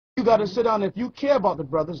You got to sit down. If you care about the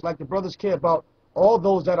brothers, like the brothers care about all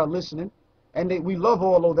those that are listening, and we love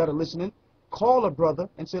all those that are listening, call a brother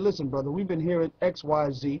and say, listen, brother, we've been hearing X,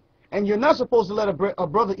 Y, Z. And you're not supposed to let a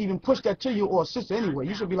brother even push that to you, or a sister anyway.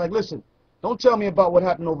 You should be like, listen, don't tell me about what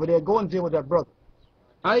happened over there. Go and deal with that brother.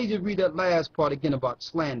 I need you to read that last part again about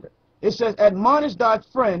slander. It says, admonish thy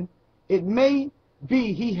friend, it may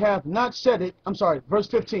be he hath not said it. I'm sorry, verse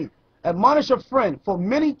 15. Admonish a friend, for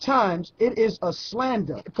many times it is a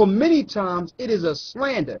slander. For many times it is a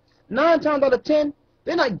slander. 9 times out of 10,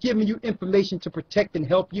 they're not giving you information to protect and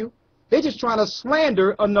help you. They're just trying to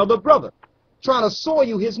slander another brother, trying to soil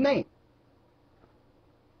you his name.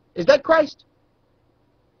 Is that Christ?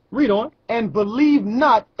 Read on. And believe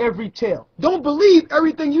not every tale. Don't believe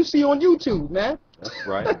everything you see on YouTube, man. That's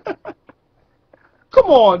right. Come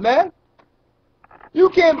on, man. You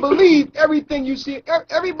can't believe everything you see.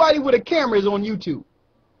 Everybody with a camera is on YouTube.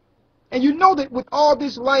 And you know that with all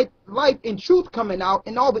this life and truth coming out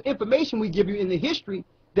and all the information we give you in the history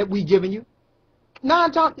that we've given you, 9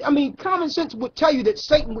 times, I mean, common sense would tell you that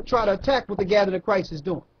Satan would try to attack what the gathering of Christ is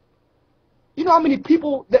doing. You know how many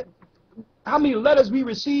people how many letters we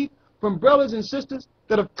receive from brothers and sisters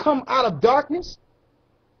that have come out of darkness?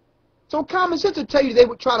 So common sense would tell you they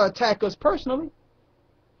would try to attack us personally.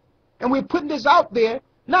 And we're putting this out there.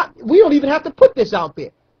 We don't even have to put this out there.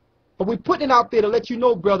 But we're putting it out there to let you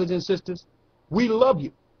know, brothers and sisters, we love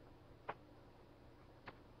you.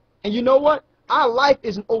 And you know what? Our life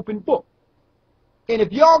is an open book. And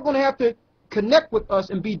if y'all going to have to connect with us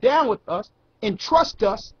and be down with us and trust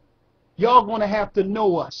us, y'all going to have to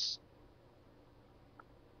know us.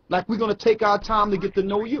 Like we're going to take our time to get to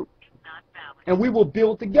know you. And we will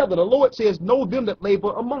build together. The Lord says, know them that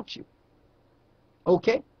labor amongst you.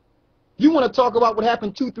 Okay? You want to talk about what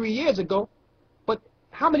happened 2-3 years ago, but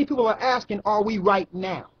how many people are asking, are we right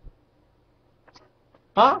now?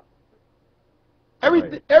 Huh? How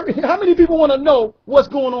many people want to know what's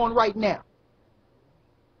going on right now?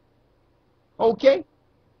 Okay?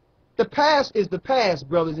 The past is the past,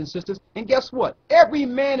 brothers and sisters. And guess what? Every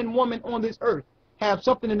man and woman on this earth have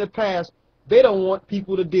something in the past they don't want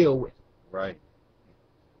people to deal with. Right.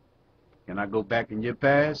 Can I go back in your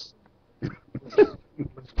past?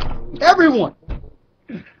 Everyone.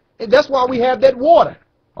 And that's why we have that water.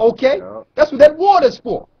 Okay? Yeah. That's what that water's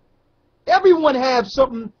for. Everyone has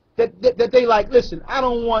something that they like, listen, I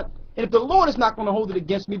don't want, and if the Lord is not going to hold it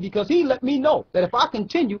against me because he let me know that if I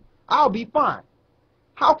continue, I'll be fine.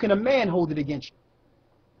 How can a man hold it against you?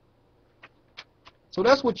 So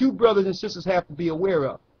that's what you brothers and sisters have to be aware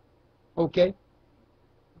of. Okay?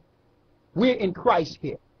 We're in Christ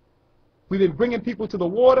here. We've been bringing people to the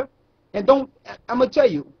water. And I'm going to tell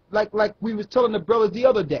you, like we was telling the brothers the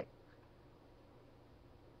other day,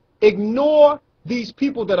 ignore these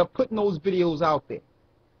people that are putting those videos out there.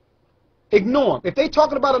 Ignore them. If they're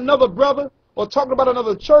talking about another brother or talking about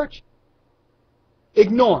another church,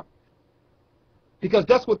 ignore them. Because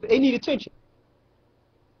that's what they need attention.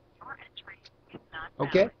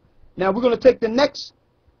 Okay? Now we're going to take the next,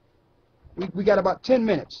 we got about 10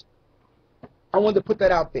 minutes. I wanted to put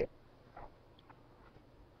that out there.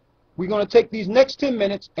 We're going to take these next 10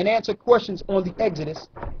 minutes and answer questions on the Exodus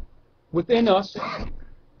within us.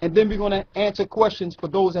 And then we're going to answer questions for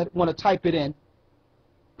those that want to type it in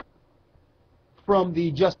from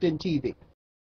the Justin TV.